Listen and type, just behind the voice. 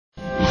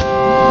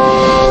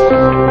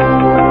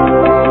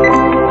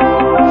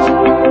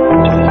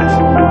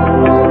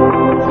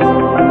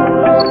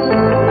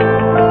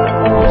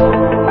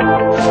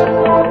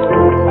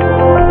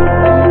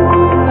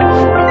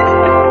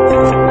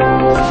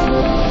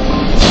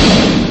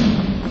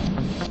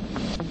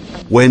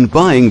When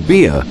buying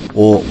beer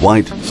or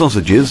white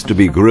sausages to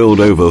be grilled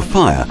over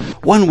fire,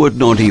 one would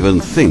not even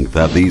think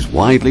that these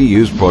widely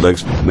used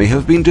products may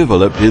have been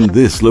developed in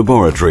this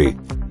laboratory.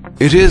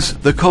 It is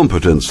the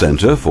Competence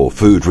Center for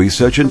Food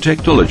Research and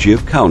Technology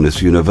of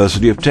Kauno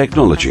University of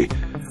Technology.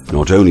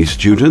 Not only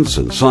students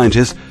and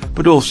scientists,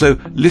 but also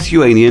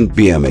Lithuanian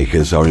beer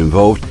makers are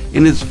involved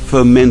in its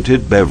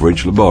fermented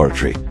beverage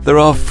laboratory. There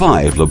are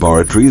 5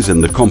 laboratories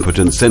in the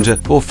Competence Center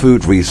for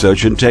Food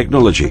Research and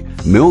Technology: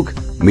 milk,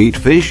 meat,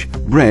 fish,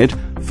 bread,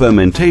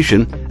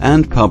 fermentation,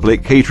 and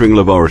public catering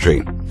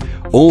laboratory.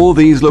 All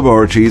these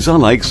laboratories are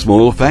like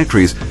small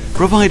factories,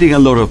 providing a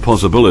lot of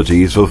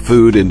possibilities for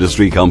food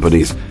industry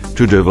companies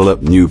to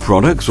develop new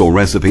products or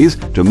recipes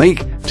to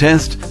make,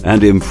 test,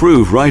 and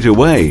improve right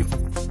away.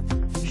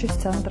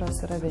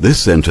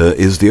 This center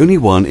is the only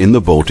one in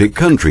the Baltic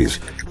countries,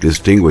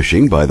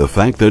 distinguishing by the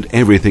fact that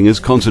everything is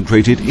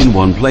concentrated in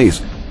one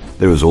place.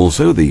 There is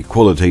also the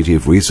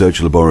Qualitative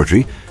Research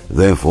Laboratory.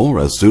 Therefore,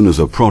 as soon as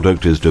a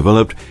product is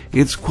developed,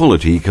 its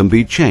quality can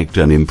be checked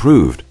and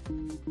improved.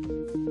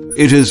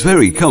 It is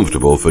very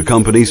comfortable for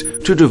companies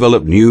to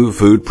develop new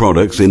food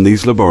products in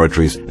these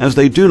laboratories, as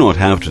they do not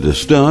have to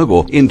disturb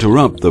or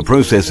interrupt the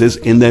processes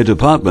in their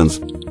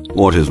departments.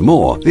 What is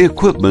more, the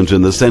equipment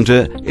in the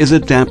center is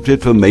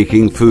adapted for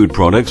making food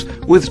products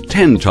with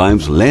 10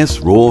 times less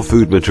raw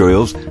food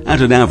materials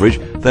at an average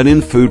than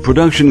in food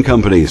production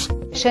companies.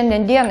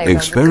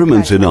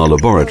 Experiments in our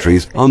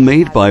laboratories are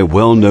made by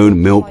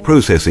well-known milk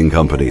processing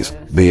companies,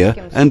 beer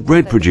and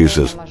bread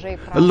producers.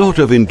 A lot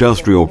of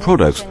industrial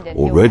products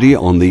already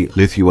on the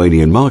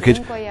Lithuanian market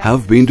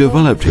have been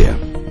developed here.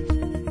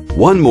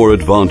 One more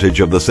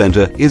advantage of the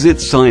center is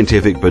its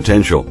scientific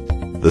potential.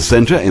 The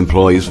center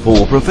employs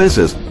 4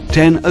 professors,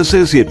 10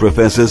 associate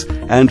professors,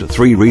 and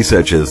 3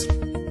 researchers.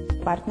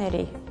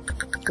 The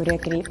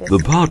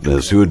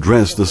partners who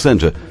address the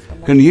center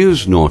can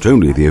use not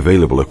only the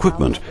available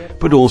equipment,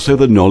 but also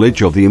the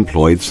knowledge of the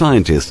employed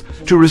scientists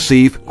to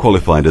receive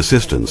qualified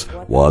assistance,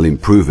 while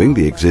improving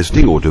the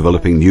existing or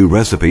developing new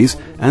recipes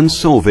and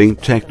solving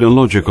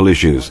technological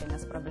issues.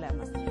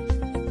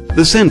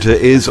 The center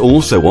is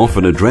also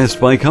often addressed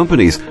by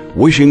companies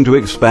wishing to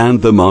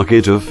expand the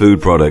market of food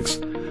products.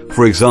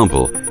 For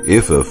example,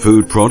 if a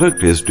food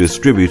product is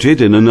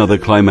distributed in another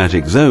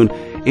climatic zone,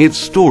 its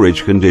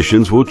storage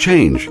conditions will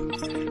change.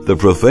 The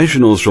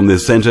professionals from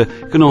this center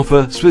can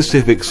offer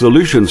specific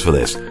solutions for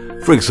this.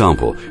 For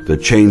example, to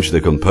change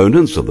the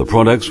components of the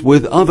products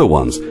with other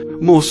ones,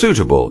 more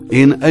suitable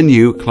in a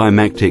new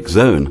climatic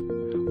zone.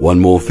 One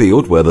more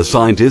field where the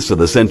scientists of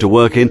the center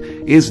work in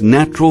is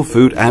natural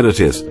food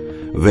additives.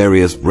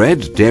 Various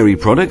bread, dairy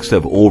products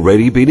have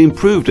already been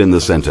improved in the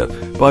center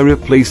by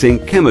replacing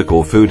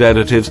chemical food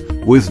additives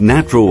with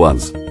natural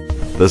ones.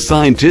 The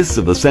scientists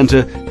of the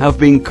center have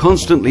been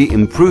constantly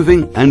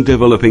improving and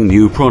developing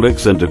new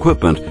products and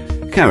equipment,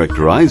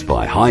 characterized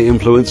by high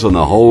influence on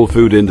the whole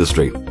food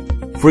industry.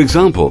 For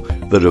example,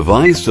 the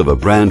device of a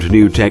brand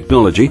new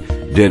technology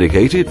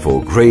dedicated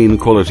for grain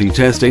quality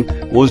testing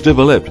was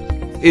developed.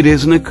 It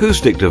is an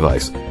acoustic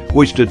device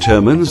which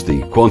determines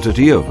the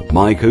quantity of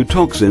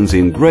mycotoxins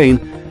in grain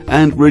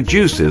and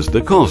reduces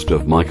the cost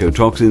of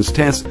mycotoxins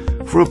tests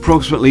for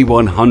approximately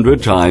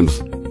 100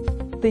 times.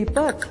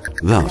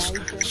 Thus,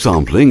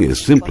 sampling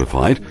is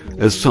simplified,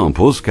 as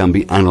samples can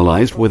be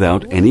analyzed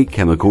without any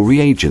chemical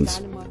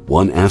reagents.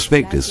 One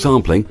aspect is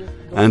sampling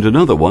and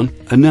another one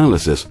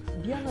analysis.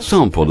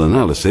 Sample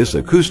analysis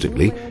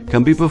acoustically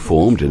can be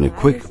performed in a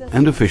quick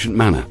and efficient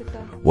manner.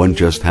 One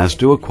just has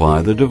to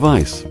acquire the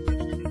device.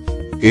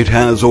 It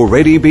has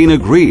already been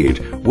agreed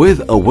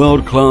with a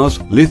world-class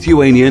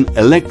Lithuanian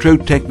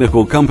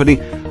electrotechnical company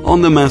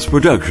on the mass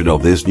production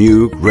of this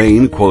new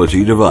grain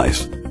quality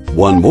device.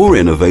 One more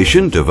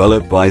innovation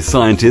developed by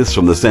scientists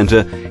from the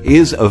center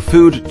is a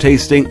food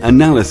tasting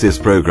analysis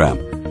program.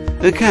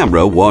 A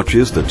camera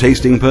watches the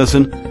tasting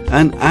person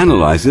and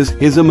analyzes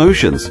his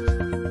emotions.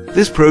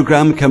 This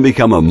program can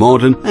become a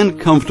modern and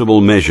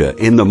comfortable measure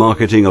in the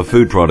marketing of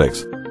food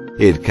products.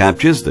 It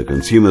captures the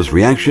consumer's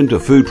reaction to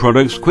food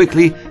products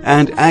quickly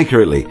and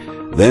accurately.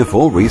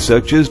 Therefore,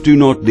 researchers do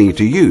not need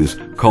to use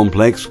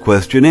complex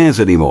questionnaires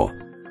anymore.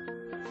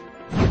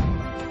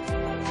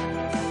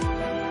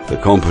 The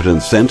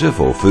Competence Center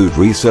for Food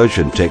Research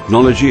and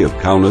Technology of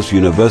Kauno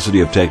University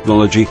of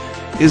Technology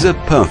is a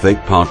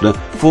perfect partner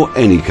for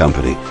any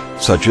company,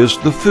 such as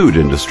the food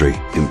industry,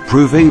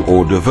 improving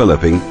or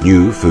developing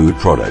new food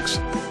products.